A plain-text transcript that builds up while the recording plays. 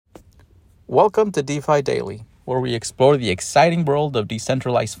Welcome to DeFi Daily, where we explore the exciting world of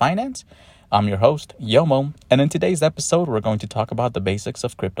decentralized finance. I'm your host, Yomo, and in today's episode, we're going to talk about the basics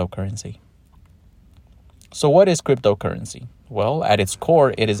of cryptocurrency. So what is cryptocurrency? Well, at its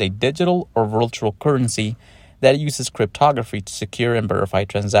core, it is a digital or virtual currency that uses cryptography to secure and verify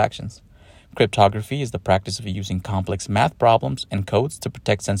transactions. Cryptography is the practice of using complex math problems and codes to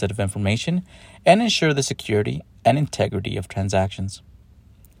protect sensitive information and ensure the security and integrity of transactions.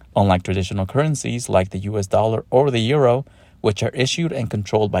 Unlike traditional currencies like the US dollar or the euro, which are issued and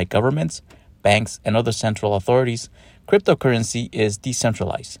controlled by governments, banks, and other central authorities, cryptocurrency is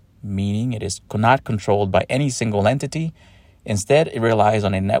decentralized, meaning it is not controlled by any single entity. Instead, it relies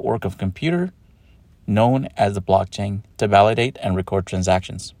on a network of computers known as the blockchain to validate and record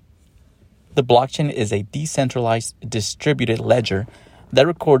transactions. The blockchain is a decentralized, distributed ledger that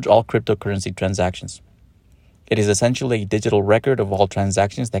records all cryptocurrency transactions. It is essentially a digital record of all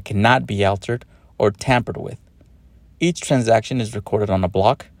transactions that cannot be altered or tampered with. Each transaction is recorded on a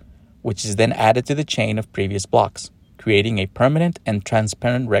block, which is then added to the chain of previous blocks, creating a permanent and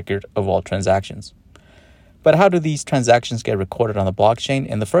transparent record of all transactions. But how do these transactions get recorded on the blockchain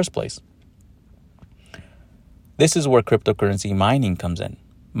in the first place? This is where cryptocurrency mining comes in.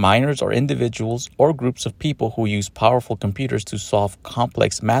 Miners are individuals or groups of people who use powerful computers to solve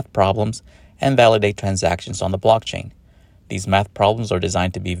complex math problems and validate transactions on the blockchain. These math problems are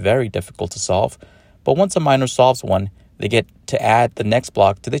designed to be very difficult to solve, but once a miner solves one, they get to add the next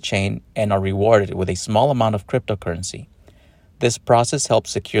block to the chain and are rewarded with a small amount of cryptocurrency. This process helps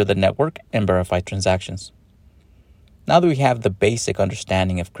secure the network and verify transactions. Now that we have the basic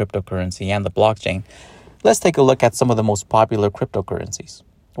understanding of cryptocurrency and the blockchain, let's take a look at some of the most popular cryptocurrencies.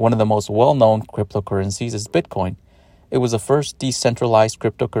 One of the most well-known cryptocurrencies is Bitcoin. It was the first decentralized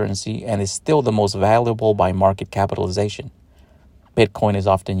cryptocurrency and is still the most valuable by market capitalization. Bitcoin is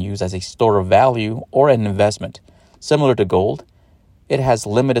often used as a store of value or an investment. Similar to gold, it has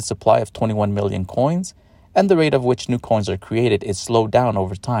limited supply of 21 million coins, and the rate of which new coins are created is slowed down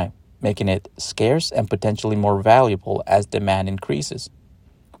over time, making it scarce and potentially more valuable as demand increases.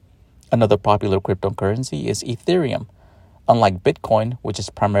 Another popular cryptocurrency is Ethereum. Unlike Bitcoin, which is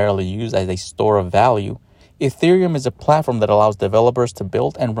primarily used as a store of value, Ethereum is a platform that allows developers to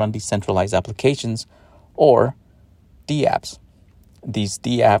build and run decentralized applications, or dApps. These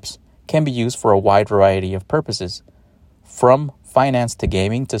dApps can be used for a wide variety of purposes, from finance to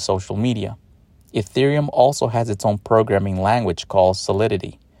gaming to social media. Ethereum also has its own programming language called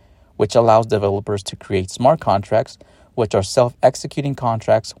Solidity, which allows developers to create smart contracts, which are self-executing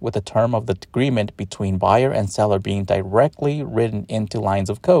contracts with the term of the agreement between buyer and seller being directly written into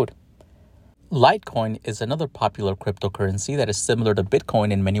lines of code. Litecoin is another popular cryptocurrency that is similar to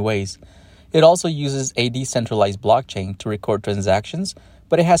Bitcoin in many ways. It also uses a decentralized blockchain to record transactions,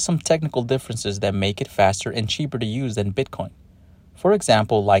 but it has some technical differences that make it faster and cheaper to use than Bitcoin. For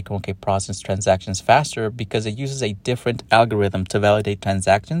example, Litecoin can process transactions faster because it uses a different algorithm to validate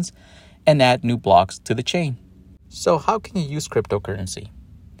transactions and add new blocks to the chain. So how can you use cryptocurrency?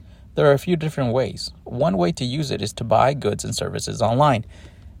 There are a few different ways. One way to use it is to buy goods and services online.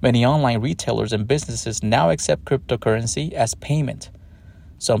 Many online retailers and businesses now accept cryptocurrency as payment.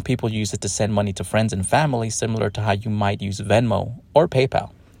 Some people use it to send money to friends and family, similar to how you might use Venmo or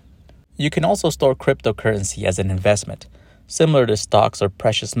PayPal. You can also store cryptocurrency as an investment, similar to stocks or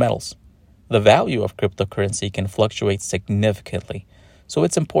precious metals. The value of cryptocurrency can fluctuate significantly, so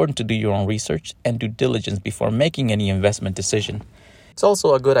it's important to do your own research and due diligence before making any investment decision. It's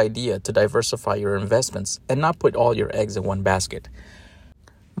also a good idea to diversify your investments and not put all your eggs in one basket.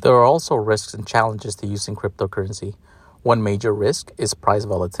 There are also risks and challenges to using cryptocurrency. One major risk is price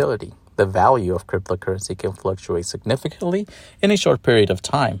volatility. The value of cryptocurrency can fluctuate significantly in a short period of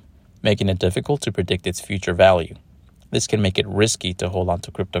time, making it difficult to predict its future value. This can make it risky to hold on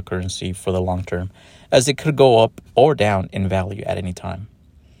to cryptocurrency for the long term, as it could go up or down in value at any time.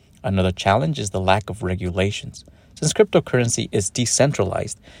 Another challenge is the lack of regulations. Since cryptocurrency is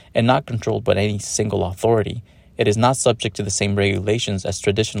decentralized and not controlled by any single authority, it is not subject to the same regulations as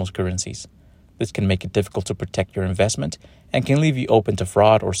traditional currencies. This can make it difficult to protect your investment and can leave you open to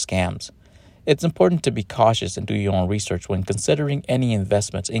fraud or scams. It's important to be cautious and do your own research when considering any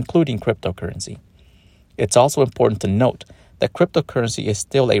investments, including cryptocurrency. It's also important to note that cryptocurrency is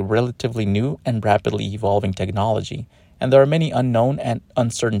still a relatively new and rapidly evolving technology, and there are many unknown and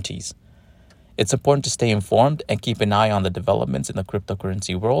uncertainties. It's important to stay informed and keep an eye on the developments in the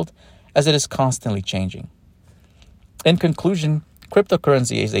cryptocurrency world, as it is constantly changing. In conclusion,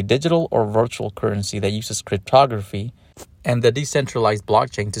 cryptocurrency is a digital or virtual currency that uses cryptography and the decentralized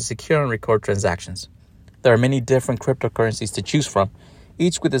blockchain to secure and record transactions. There are many different cryptocurrencies to choose from.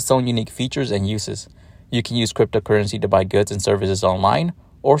 each with its own unique features and uses. You can use cryptocurrency to buy goods and services online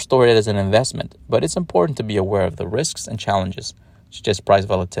or store it as an investment, but it's important to be aware of the risks and challenges, such as price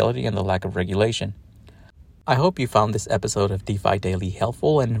volatility and the lack of regulation. I hope you found this episode of DeFi Daily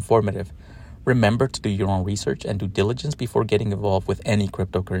helpful and informative. Remember to do your own research and due diligence before getting involved with any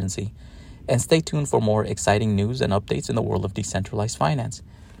cryptocurrency. And stay tuned for more exciting news and updates in the world of decentralized finance.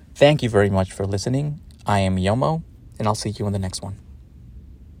 Thank you very much for listening. I am Yomo, and I'll see you in the next one.